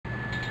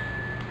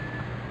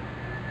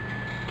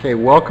Okay,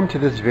 welcome to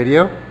this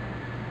video.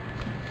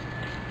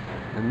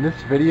 In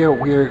this video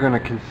we are going to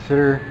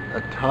consider a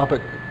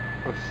topic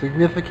of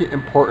significant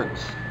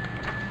importance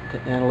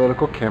to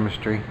analytical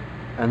chemistry,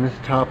 and this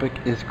topic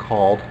is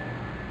called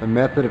the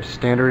method of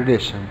standard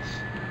additions.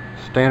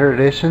 Standard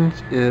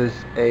additions is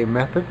a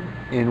method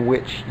in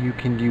which you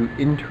can do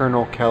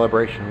internal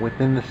calibration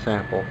within the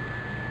sample,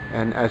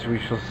 and as we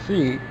shall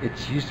see,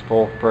 it's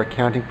useful for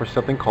accounting for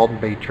something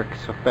called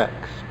matrix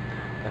effects.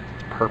 That's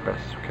its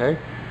purpose, okay?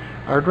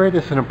 I would rate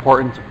this an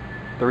importance of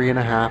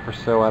 3.5 or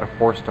so out of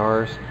 4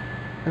 stars,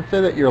 and say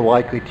that you're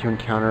likely to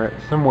encounter it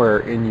somewhere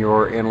in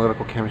your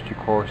analytical chemistry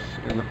course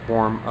in the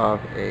form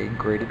of a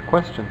graded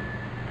question.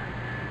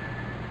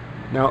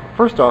 Now,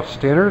 first off,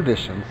 standard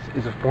additions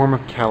is a form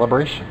of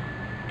calibration,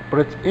 but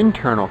it's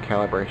internal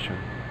calibration.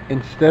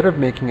 Instead of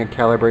making a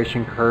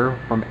calibration curve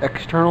from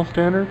external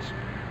standards,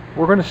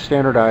 we're going to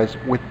standardize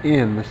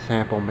within the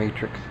sample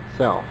matrix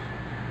itself.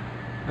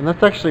 And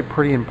that's actually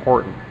pretty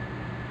important,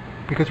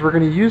 because we're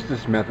going to use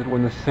this method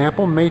when the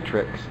sample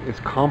matrix is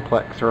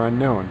complex or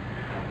unknown.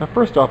 Now,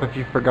 first off, if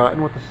you've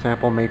forgotten what the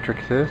sample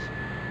matrix is,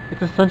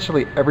 it's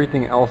essentially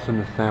everything else in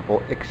the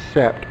sample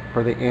except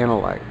for the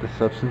analyte, the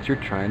substance you're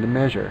trying to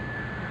measure.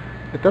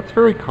 If that's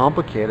very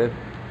complicated,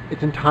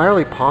 it's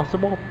entirely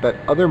possible that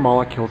other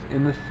molecules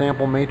in the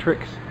sample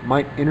matrix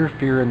might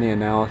interfere in the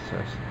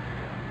analysis.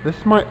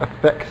 This might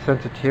affect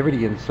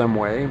sensitivity in some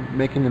way,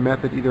 making the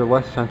method either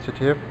less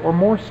sensitive or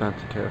more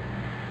sensitive.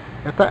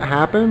 If that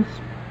happens,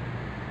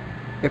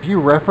 if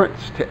you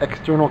reference to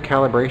external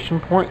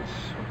calibration points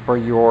for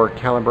your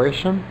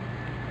calibration,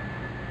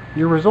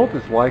 your result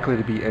is likely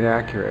to be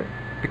inaccurate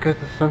because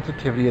the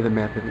sensitivity of the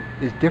method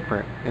is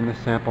different in the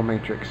sample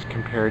matrix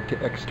compared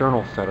to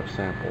external set of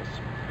samples.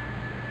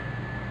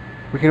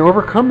 We can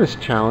overcome this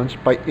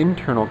challenge by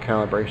internal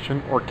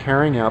calibration or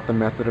carrying out the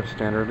method of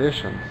standard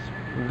additions.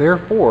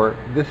 Therefore,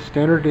 this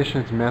standard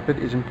additions method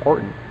is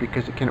important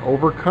because it can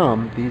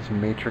overcome these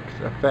matrix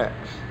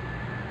effects.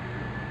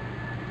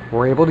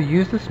 We're able to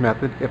use this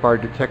method if our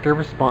detector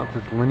response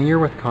is linear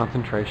with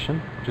concentration,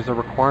 which is a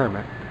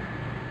requirement.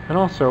 And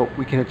also,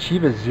 we can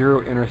achieve a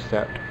zero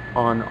intercept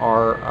on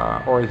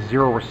our, or a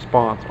zero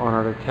response on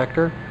our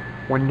detector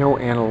when no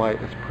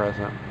analyte is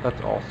present.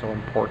 That's also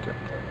important.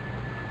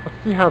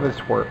 Let's see how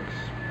this works.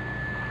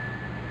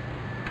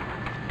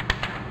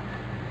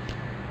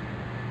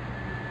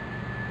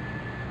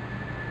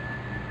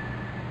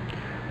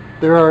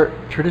 There are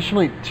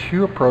traditionally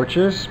 2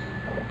 approaches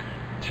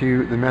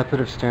to the method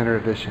of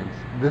standard additions.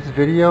 This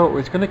video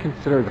is going to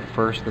consider the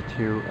first of the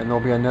 2, and there'll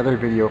be another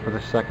video for the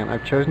second.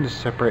 I've chosen to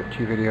separate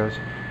 2 videos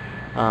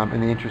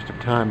in the interest of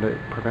time to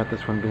prevent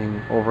this one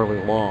being overly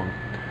long.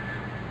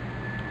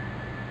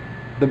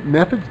 The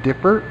methods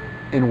differ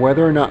in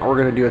whether or not we're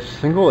going to do a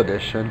single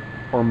addition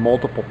or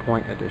multiple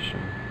point addition.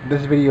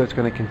 This video is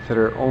going to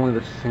consider only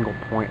the single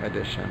point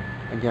addition.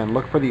 Again,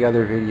 look for the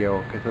other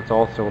video because that's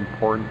also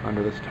important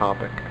under this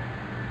topic.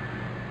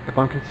 If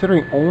I'm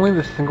considering only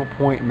the single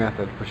point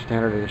method for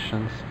standard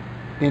additions,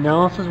 the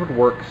analysis would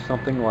work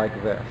something like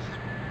this.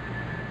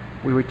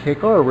 We would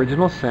take our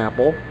original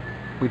sample,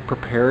 we'd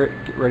prepare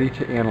it, get ready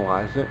to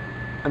analyze it,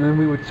 and then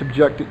we would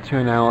subject it to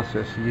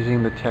analysis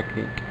using the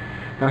technique.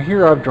 Now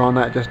here I've drawn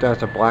that just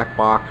as a black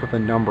box with a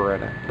number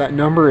in it. That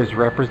number is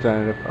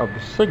representative of the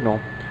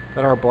signal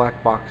that our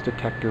black box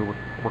detector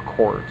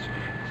records.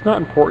 It's not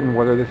important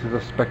whether this is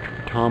a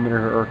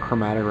spectrophotometer or a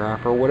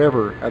chromatograph or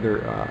whatever other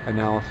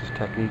analysis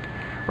technique.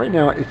 Right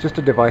now, it's just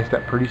a device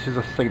that produces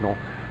a signal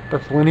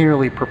that's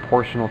linearly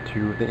proportional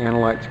to the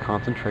analyte's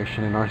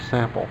concentration in our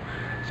sample.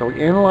 So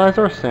we analyze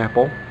our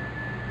sample,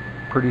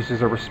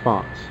 produces a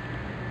response.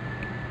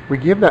 We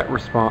give that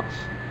response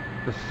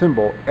the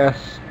symbol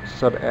S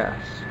sub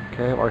S,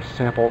 okay, our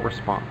sample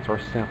response, or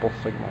sample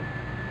signal.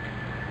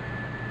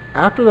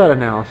 After that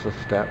analysis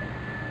step,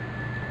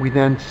 we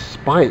then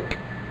spike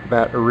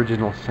that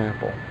original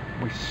sample.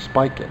 We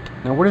spike it.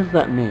 Now, what does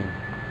that mean?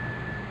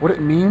 What it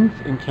means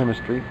in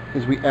chemistry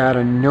is we add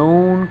a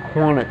known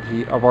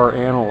quantity of our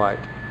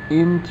analyte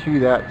into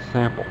that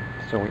sample.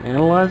 So we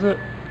analyze it,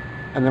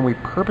 and then we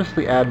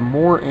purposely add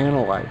more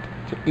analyte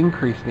to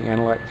increase the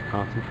analyte's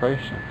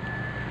concentration.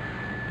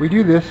 We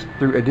do this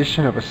through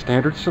addition of a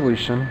standard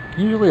solution,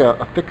 usually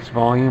a fixed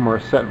volume or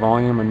a set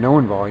volume, a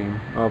known volume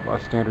of a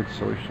standard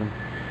solution.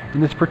 In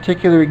this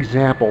particular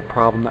example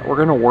problem that we're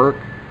going to work,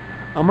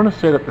 I'm going to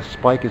say that the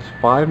spike is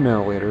 5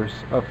 milliliters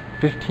of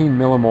 15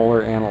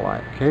 millimolar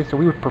analyte. Okay, so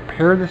we would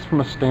prepare this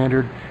from a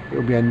standard. It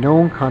would be a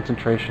known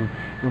concentration,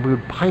 and we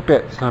would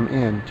pipette some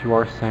in to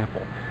our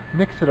sample.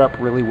 Mix it up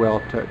really well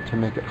to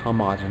make it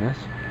homogeneous.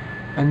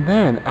 And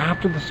then,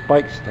 after the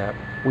spike step,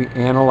 we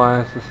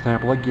analyze the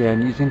sample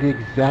again using the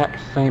exact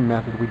same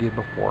method we did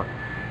before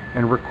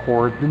and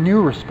record the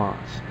new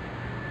response.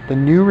 The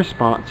new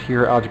response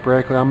here,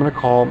 algebraically, I'm going to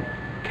call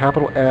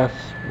capital S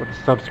with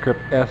a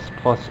subscript S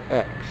plus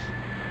X.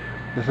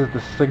 This is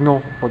the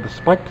signal for the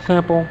spiked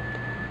sample.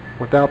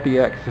 Without the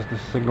X is the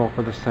signal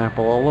for the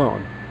sample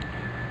alone.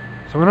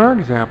 So in our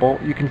example,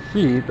 you can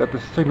see that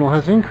the signal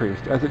has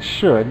increased, as it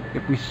should,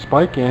 if we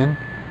spike in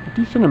a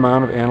decent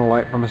amount of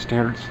analyte from a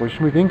standard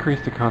solution, we've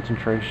increased the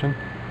concentration,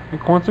 and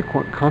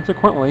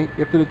consequently,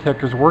 if the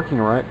detector is working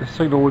right, the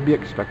signal would be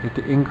expected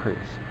to increase.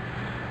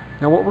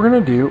 Now what we're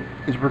going to do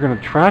is we're going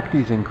to track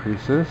these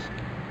increases,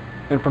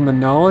 and from the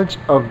knowledge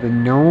of the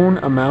known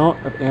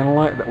amount of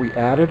analyte that we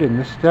added in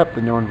this step,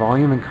 the known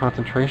volume and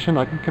concentration,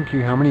 I can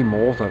compute how many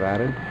moles I've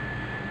added.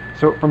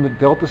 So from the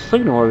delta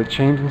signal, or the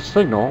change in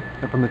signal,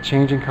 and from the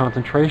change in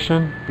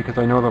concentration, because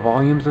I know the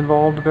volumes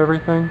involved of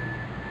everything,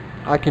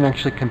 I can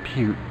actually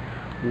compute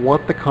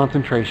what the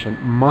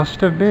concentration must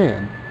have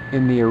been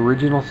in the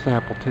original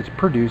sample to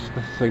produce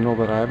the signal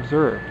that I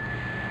observed.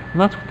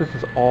 And that's what this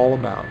is all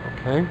about,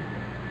 okay?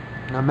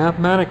 Now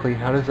mathematically,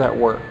 how does that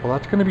work? Well,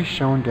 that's going to be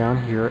shown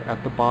down here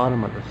at the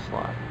bottom of this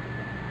slide.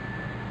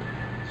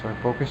 So I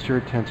focus your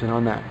attention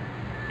on that.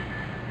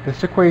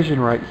 This equation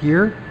right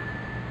here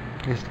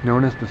is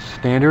known as the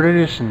standard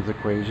additions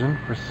equation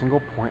for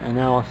single point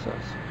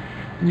analysis.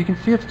 And you can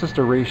see it's just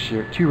a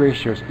ratio, two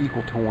ratios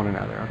equal to one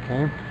another,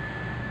 okay?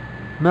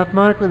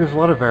 Mathematically, there's a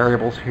lot of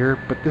variables here,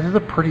 but this is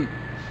a pretty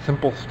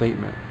simple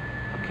statement,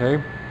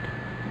 okay?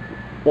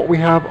 What we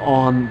have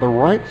on the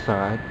right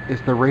side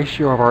is the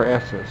ratio of our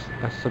s's,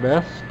 s sub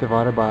s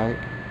divided by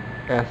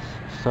s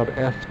sub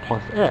s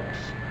plus x.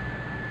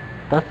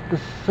 That's the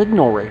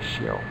signal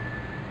ratio,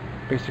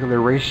 basically the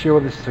ratio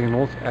of the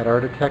signals at our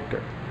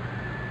detector.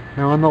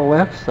 Now on the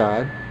left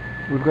side,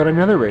 we've got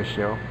another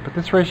ratio, but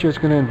this ratio is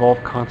going to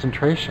involve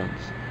concentrations.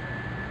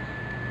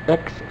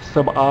 X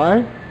sub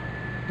I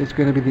is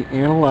going to be the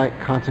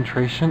analyte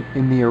concentration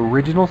in the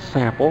original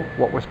sample,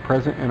 what was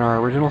present in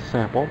our original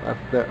sample.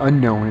 That's the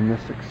unknown in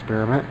this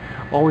experiment,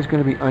 always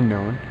going to be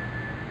unknown.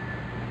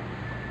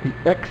 The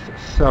X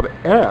sub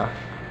F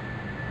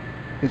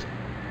is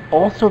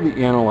also the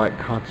analyte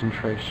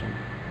concentration,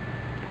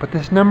 but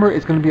this number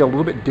is going to be a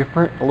little bit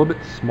different, a little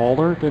bit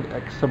smaller than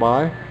X sub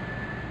I.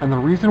 And the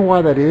reason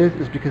why that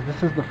is because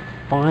this is the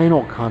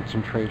final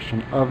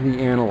concentration of the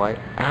analyte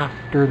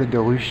after the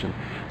dilution.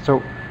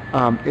 So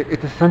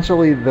it's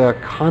essentially the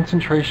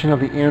concentration of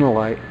the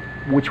analyte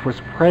which was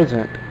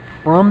present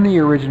from the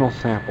original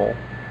sample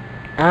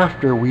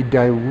after we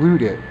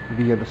dilute it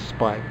via the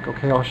spike.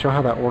 Okay, I'll show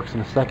how that works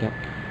in a second.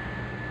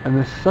 And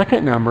the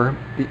second number,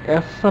 the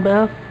S sub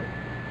F,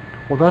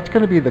 well, that's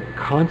going to be the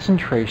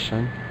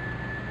concentration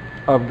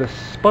of the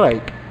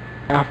spike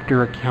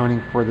after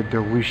accounting for the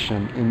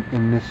dilution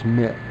in this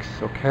mix,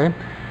 okay?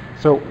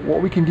 So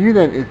what we can do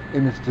then is,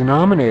 in this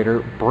denominator,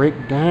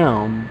 break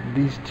down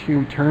these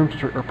two terms,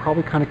 which are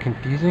probably kind of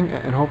confusing,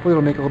 and hopefully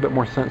it'll make a little bit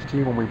more sense to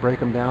you when we break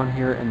them down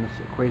here in this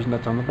equation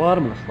that's on the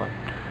bottom of the slide.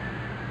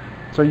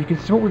 So you can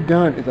see what we've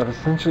done is I've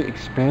essentially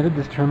expanded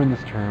this term and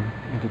this term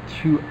into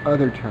two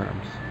other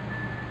terms.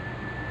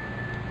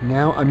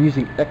 Now I'm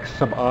using X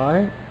sub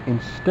I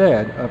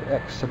instead of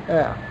X sub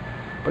F.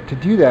 But to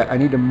do that, I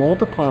need to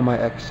multiply my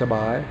X sub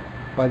I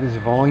by this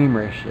volume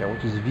ratio,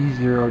 which is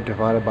V0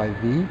 divided by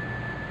V.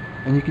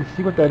 And you can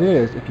see what that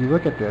is if you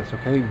look at this,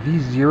 okay?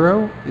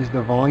 V0 is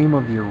the volume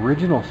of the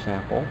original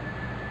sample.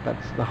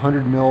 That's the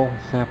 100 mil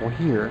sample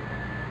here.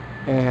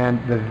 And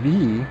the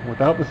V,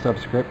 without the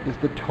subscript, is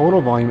the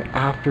total volume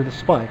after the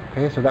spike,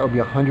 okay? So that would be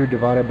 100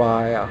 divided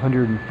by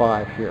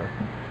 105 here,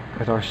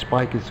 because our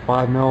spike is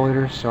 5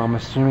 milliliters, so I'm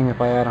assuming if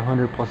I add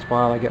 100 plus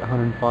 5, I get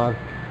 105.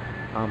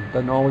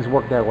 Doesn't always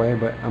work that way,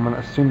 but I'm going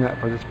to assume that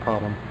for this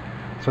problem.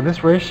 So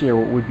this ratio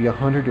would be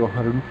 100 to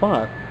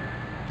 105.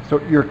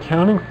 So you're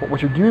accounting for,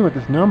 what you're doing with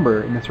this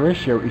number in this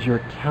ratio is you're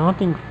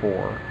accounting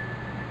for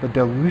the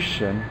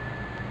dilution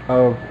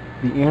of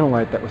the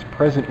analyte that was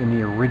present in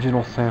the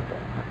original sample.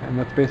 And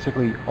that's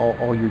basically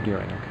all you're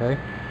doing, okay?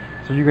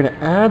 So you're going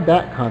to add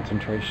that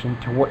concentration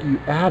to what you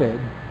added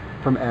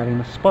from adding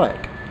the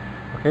spike.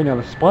 Okay, now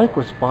the spike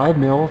was 5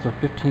 mils of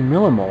 15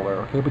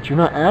 millimolar, okay, but you're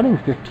not adding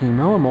 15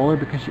 millimolar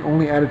because you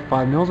only added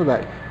 5 mils of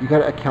that. You got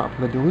to account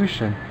for the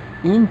dilution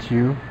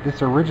into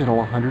this original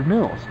 100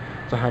 mils.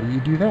 So how do you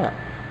do that?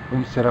 Well,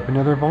 you set up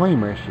another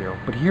volume ratio,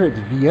 but here it's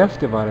Vs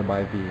divided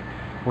by V,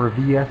 where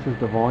Vs is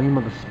the volume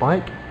of the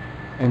spike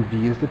and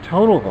V is the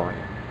total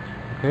volume.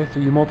 Okay, so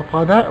you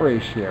multiply that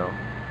ratio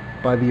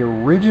by the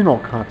original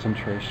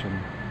concentration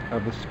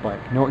of the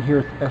spike. Note here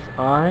it's Si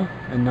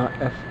and not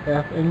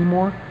Sf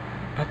anymore.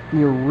 That's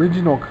the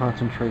original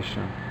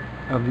concentration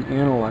of the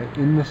analyte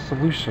in the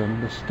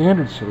solution, the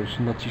standard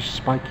solution that you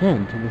spike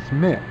into this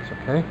mix,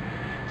 okay?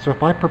 So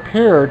if I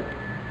prepared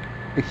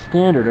a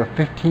standard of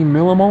 15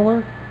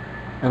 millimolar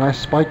and I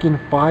spike in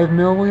 5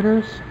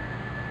 milliliters,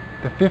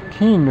 the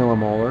 15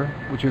 millimolar,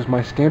 which is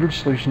my standard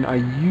solution I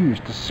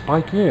used to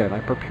spike in,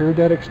 I prepared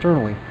that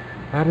externally,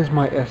 that is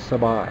my S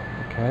sub I,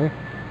 okay?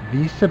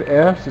 V sub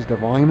S is the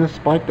volume of the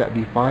spike, that'd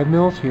be 5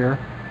 mils here,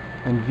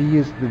 and V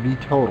is the V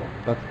total.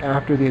 That's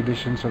after the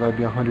addition, so that'd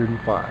be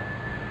 105.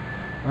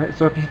 All right,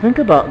 so if you think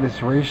about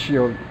this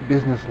ratio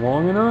business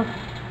long enough,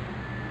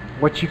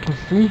 what you can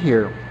see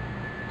here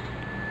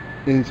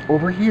is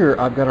over here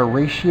I've got a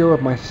ratio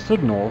of my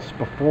signals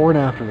before and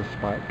after the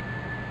spike.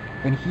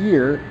 And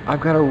here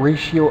I've got a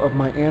ratio of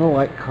my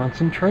analyte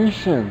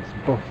concentrations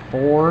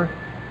before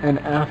and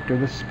after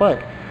the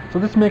spike. So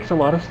this makes a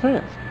lot of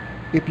sense.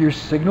 If your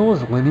signal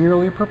is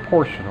linearly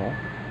proportional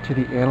to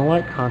the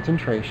analyte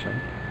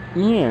concentration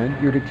and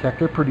your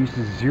detector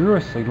produces zero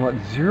signal at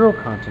zero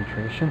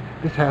concentration,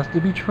 this has to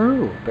be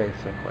true,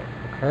 basically.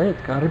 Okay,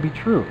 it's got to be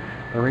true.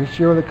 The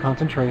ratio of the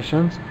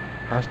concentrations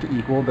has to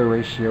equal the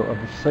ratio of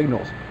the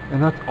signals.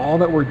 And that's all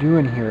that we're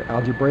doing here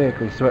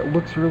algebraically. So it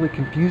looks really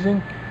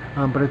confusing,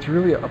 but it's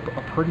really a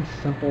pretty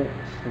simple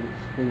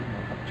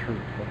statement of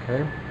truth,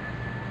 okay?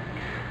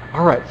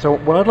 All right, so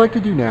what I'd like to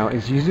do now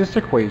is use this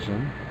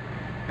equation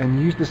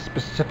and use the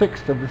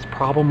specifics of this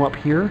problem up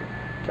here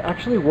to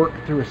actually work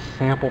through a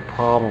sample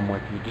problem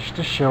with you, just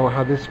to show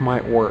how this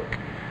might work.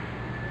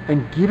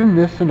 And given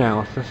this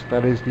analysis,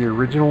 that is the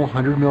original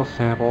 100 ml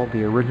sample,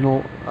 the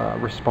original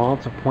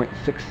response of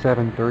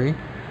 0.673,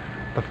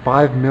 the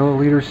 5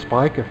 milliliter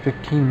spike of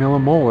 15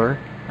 millimolar,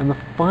 and the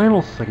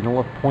final signal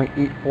of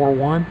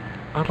 0.841,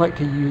 I'd like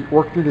to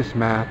work through this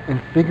math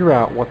and figure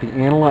out what the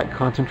analyte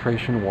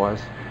concentration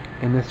was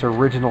in this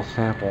original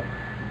sample.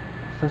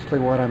 Essentially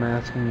what I'm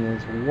asking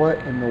is, what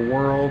in the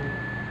world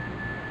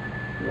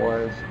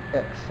was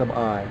X sub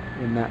I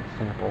in that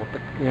sample? What the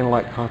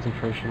analyte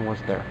concentration was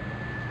there.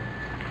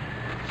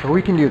 So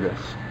we can do this.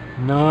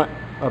 Not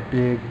a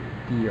big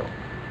deal.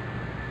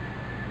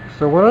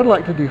 So what I'd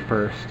like to do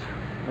first,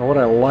 or what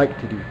I like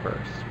to do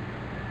first,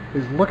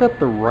 is look at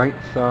the right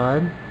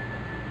side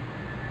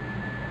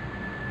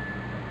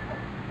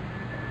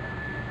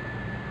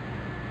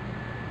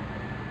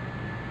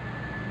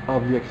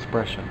of the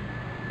expression.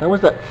 That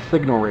was that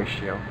signal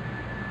ratio.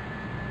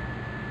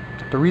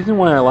 The reason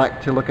why I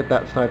like to look at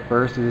that side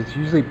first is it's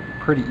usually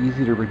pretty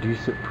easy to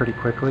reduce it pretty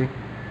quickly.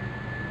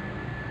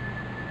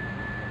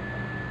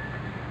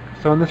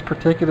 So in this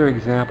particular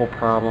example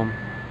problem,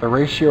 the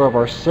ratio of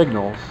our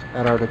signals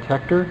at our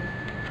detector,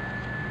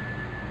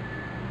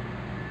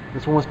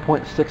 this one was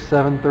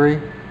 0.673,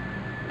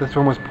 this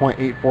one was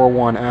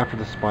 0.841 after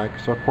the spike.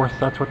 So of course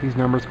that's what these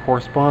numbers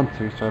correspond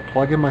to. So I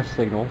plug in my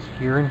signals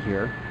here and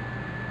here.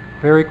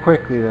 Very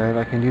quickly then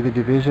I can do the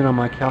division on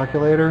my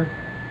calculator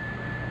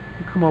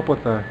and come up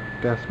with a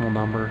decimal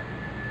number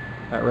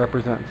that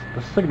represents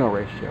the signal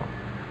ratio.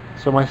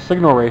 So my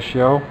signal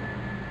ratio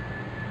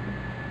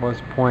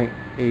was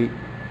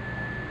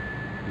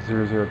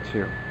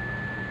 0.8002.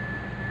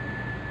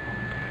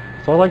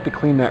 So I like to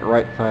clean that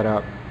right side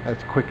up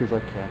as quick as I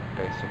can,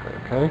 basically,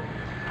 okay?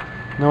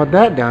 Now with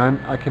that done,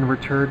 I can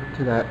return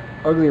to that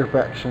uglier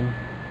fraction,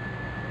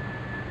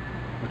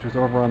 which is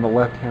over on the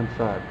left-hand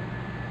side.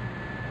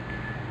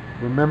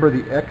 Remember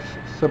the X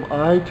sub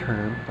I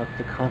term, that's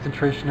the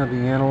concentration of the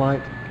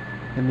analyte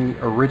in the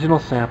original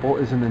sample,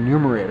 is in the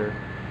numerator.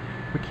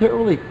 We can't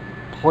really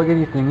plug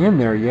anything in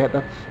there yet.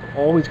 That's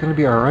always going to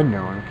be our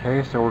unknown,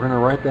 okay? So we're going to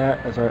write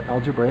that as our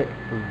algebraic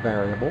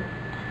variable.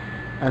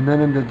 And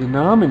then in the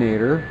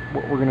denominator,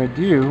 what we're going to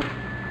do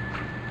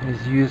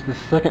is use the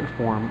second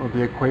form of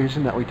the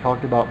equation that we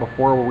talked about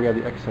before, where we had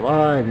the X sub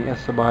I and the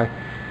S sub I,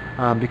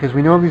 because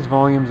we know these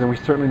volumes and we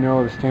certainly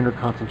know the standard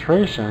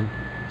concentration.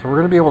 So we're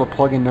going to be able to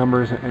plug in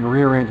numbers and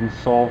rearrange and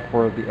solve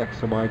for the X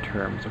sub I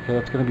terms. Okay,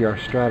 that's going to be our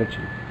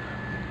strategy.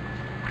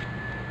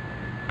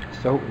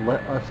 So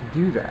let us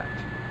do that.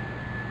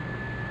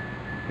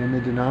 In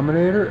the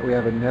denominator, we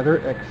have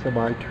another X sub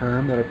I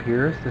term that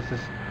appears. This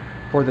is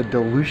for the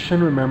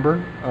dilution,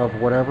 remember, of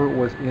whatever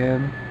was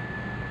in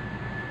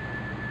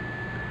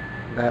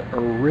that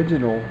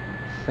original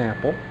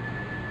sample.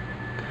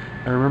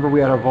 And remember,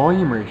 we had a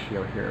volume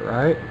ratio here,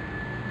 right?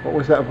 What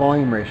was that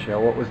volume ratio?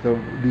 What was the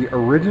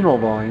original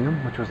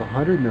volume, which was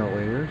 100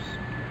 milliliters,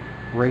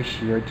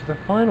 ratioed to the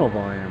final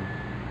volume,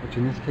 which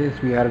in this case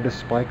we added a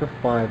spike of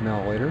 5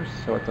 milliliters,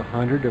 so it's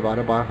 100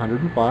 divided by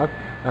 105.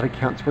 That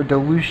accounts for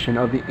dilution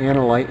of the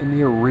analyte in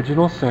the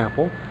original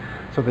sample.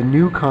 So the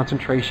new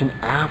concentration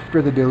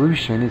after the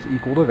dilution is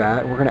equal to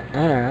that. We're going to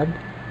add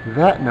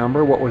that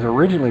number, what was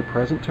originally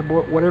present, to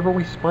whatever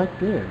we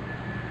spiked in.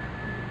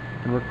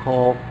 And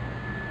recall,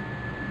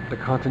 the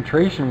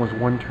concentration was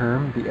one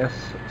term, the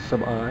S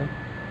sub I.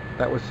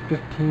 That was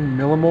 15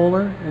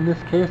 millimolar in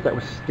this case. That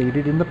was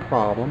stated in the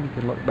problem. You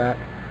can look back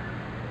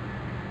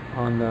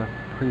on the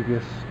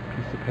previous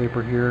piece of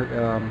paper here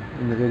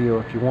in the video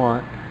if you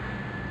want.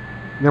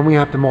 Then we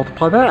have to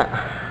multiply that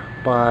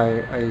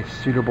by a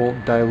suitable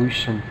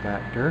dilution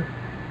factor,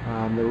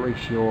 the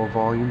ratio of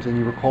volumes. And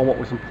you recall what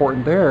was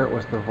important there. It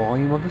was the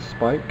volume of the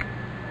spike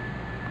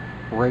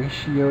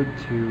ratioed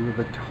to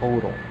the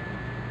total.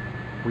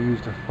 We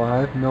used a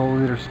 5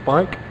 milliliter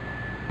spike.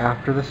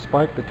 After the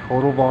spike, the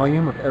total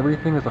volume of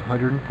everything is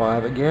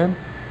 105 again.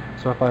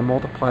 So if I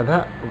multiply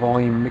that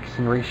volume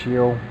mixing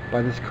ratio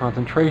by this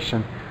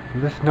concentration,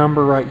 this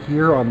number right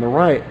here on the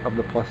right of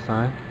the plus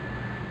sign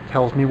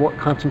tells me what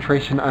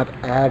concentration I've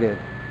added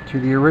to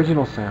the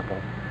original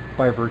sample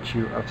by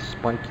virtue of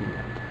spiking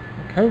it.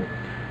 Okay?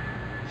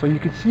 So you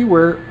can see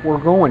where we're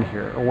going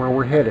here, or where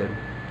we're headed.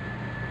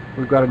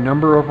 We've got a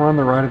number over on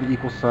the right of the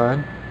equal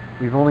sign.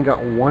 We've only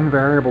got one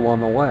variable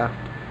on the left,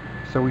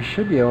 so we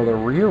should be able to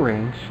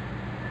rearrange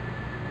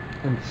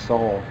and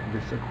solve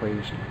this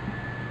equation.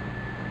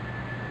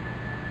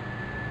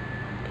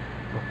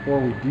 Before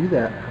we do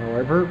that,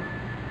 however,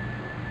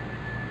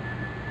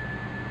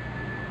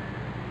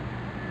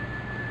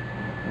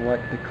 I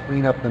like to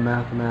clean up the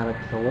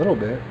mathematics a little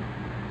bit.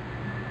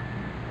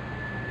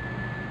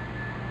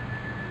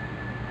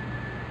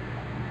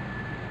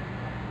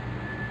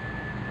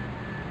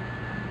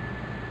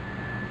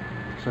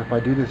 So if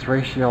I do this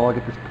ratio, I'll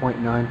get this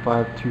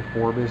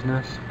 0.9524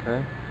 business, okay?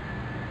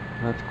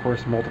 And that's, of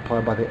course,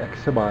 multiplied by the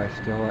x sub I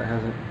still. That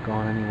hasn't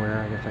gone anywhere.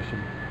 I guess I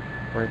should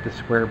write the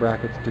square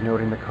brackets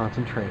denoting the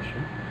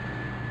concentration.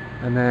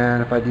 And then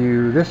if I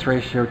do this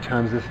ratio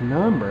times this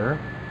number,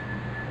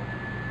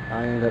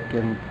 I end up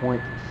getting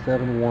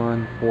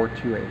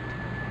 0.71428.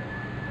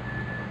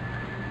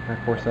 And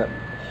of course that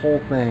whole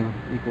thing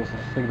equals the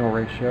signal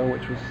ratio,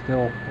 which was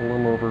still a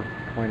little over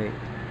 0.8.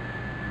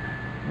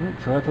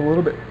 So that's a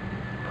little bit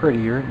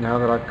prettier now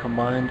that I've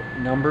combined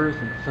numbers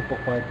and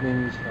simplified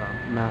things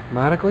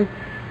mathematically.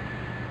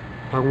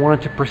 If I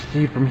wanted to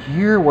proceed from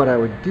here, what I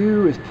would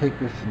do is take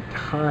this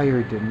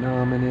entire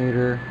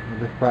denominator of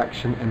the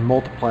fraction and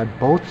multiply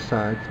both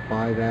sides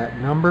by that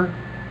number,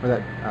 or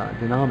that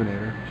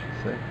denominator, I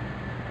should say.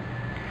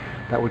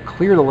 That would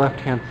clear the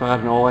left-hand side,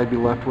 and all I'd be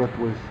left with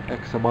was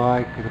x sub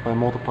I, because if I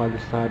multiply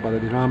this side by the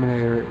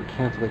denominator, it would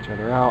cancel each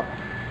other out.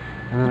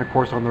 And then, of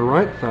course, on the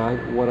right side,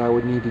 what I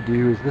would need to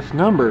do is this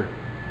number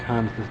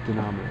times this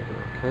denominator,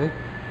 okay?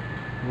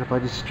 And if I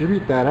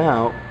distribute that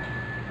out,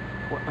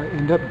 what I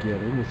end up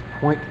getting is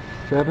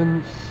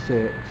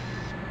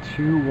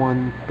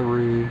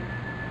 0.76213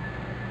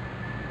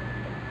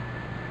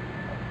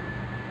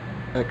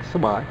 x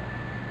sub I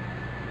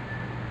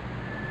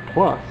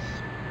plus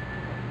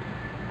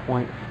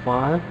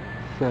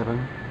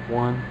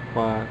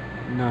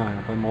 0.57159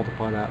 if I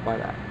multiply that by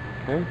that,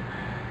 okay?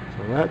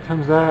 So that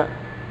times that,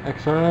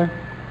 xi,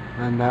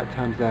 and that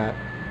times that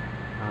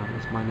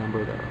is my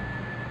number there.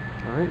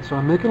 Alright, so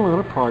I'm making a lot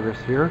of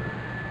progress here.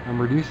 I'm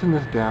reducing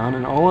this down,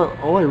 and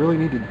all I really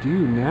need to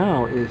do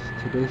now is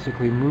to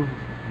basically move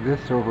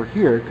this over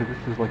here, because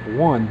this is like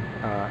 1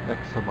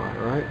 x sub I,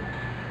 right?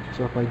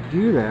 So if I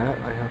do that,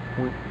 I have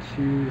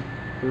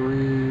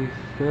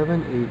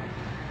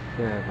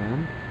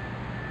 0.23787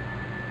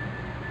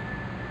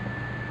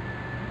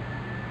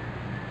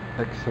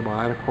 x sub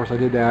I. And of course I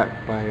did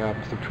that by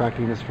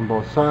subtracting this from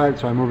both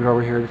sides, so I move it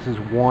over here. This is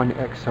 1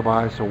 x sub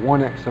I, so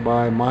 1 x sub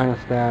I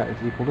minus that is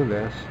equal to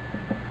this,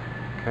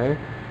 okay?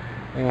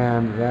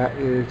 And that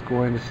is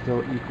going to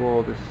still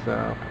equal this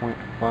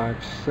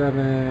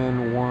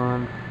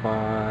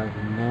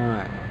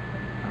 0.57159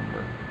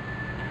 number.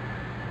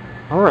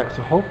 Alright,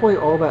 so hopefully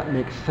all that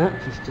makes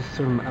sense. It's just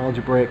some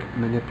algebraic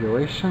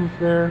manipulations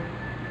there.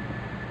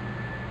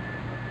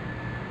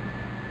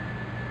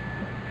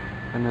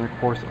 And then, of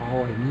course,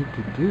 all I need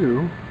to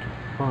do to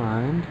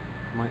find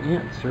my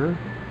answer,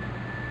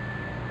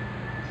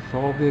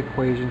 solve the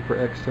equation for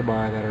x sub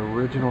I, that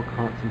original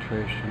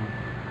concentration,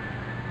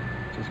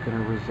 which is going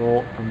to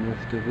result from this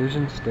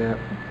division step.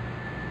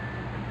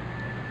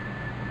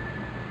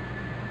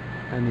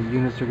 And the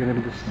units are going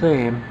to be the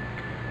same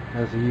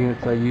as the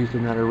units I used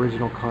in that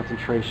original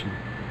concentration,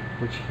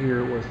 which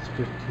here was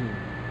 15.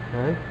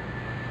 Okay?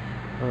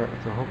 Alright,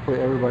 so hopefully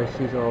everybody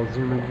sees it. I'll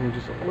zoom in here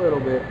just a little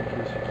bit in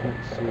case you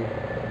can't see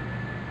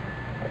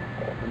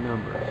the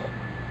numbers.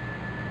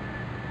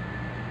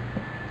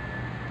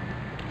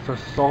 So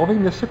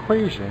solving this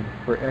equation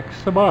for x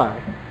sub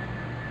I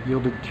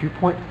yielded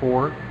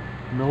 2.4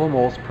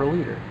 millimoles per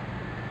liter.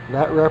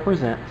 That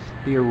represents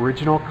the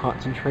original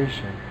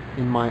concentration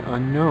in my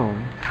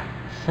unknown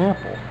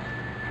sample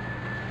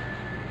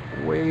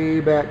way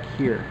back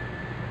here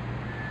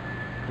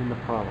in the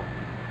problem.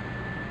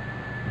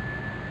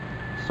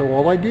 So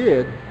all I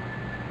did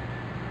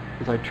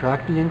is I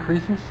tracked the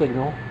increase in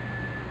signal,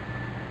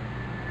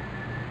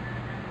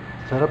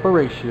 set up a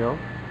ratio,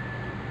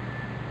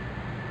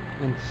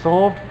 and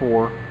solved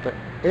for the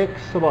x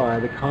sub I,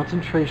 the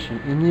concentration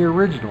in the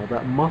original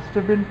that must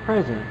have been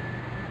present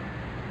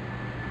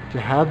to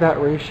have that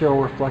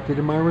ratio reflected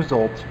in my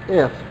results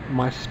if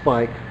my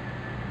spike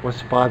was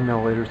 5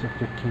 milliliters of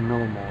 15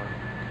 millimolar.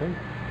 Okay?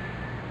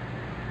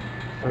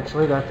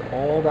 Essentially, that's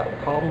all that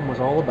problem was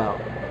all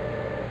about.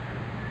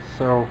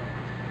 So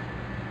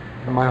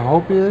my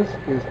hope is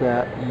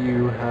that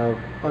you have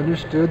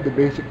understood the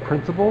basic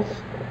principles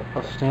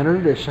of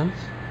standard additions,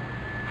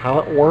 how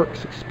it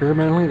works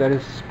experimentally, that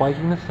is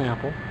spiking the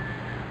sample.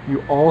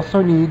 You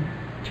also need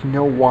to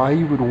know why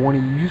you would want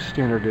to use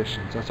standard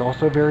additions. That's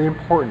also very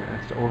important.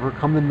 It's to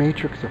overcome the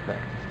matrix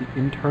effect. It's the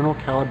internal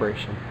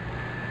calibration.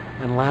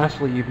 And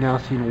lastly, you've now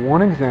seen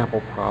one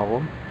example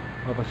problem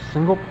of a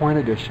single point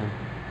addition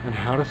and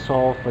how to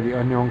solve for the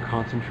unknown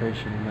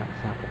concentration in that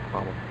sample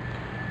problem.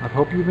 I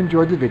hope you've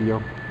enjoyed the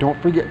video.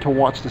 Don't forget to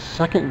watch the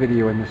second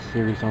video in this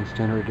series on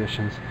standard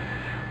additions.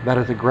 That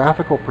is a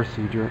graphical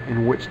procedure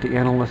in which the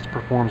analyst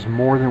performs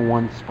more than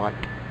one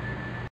spike.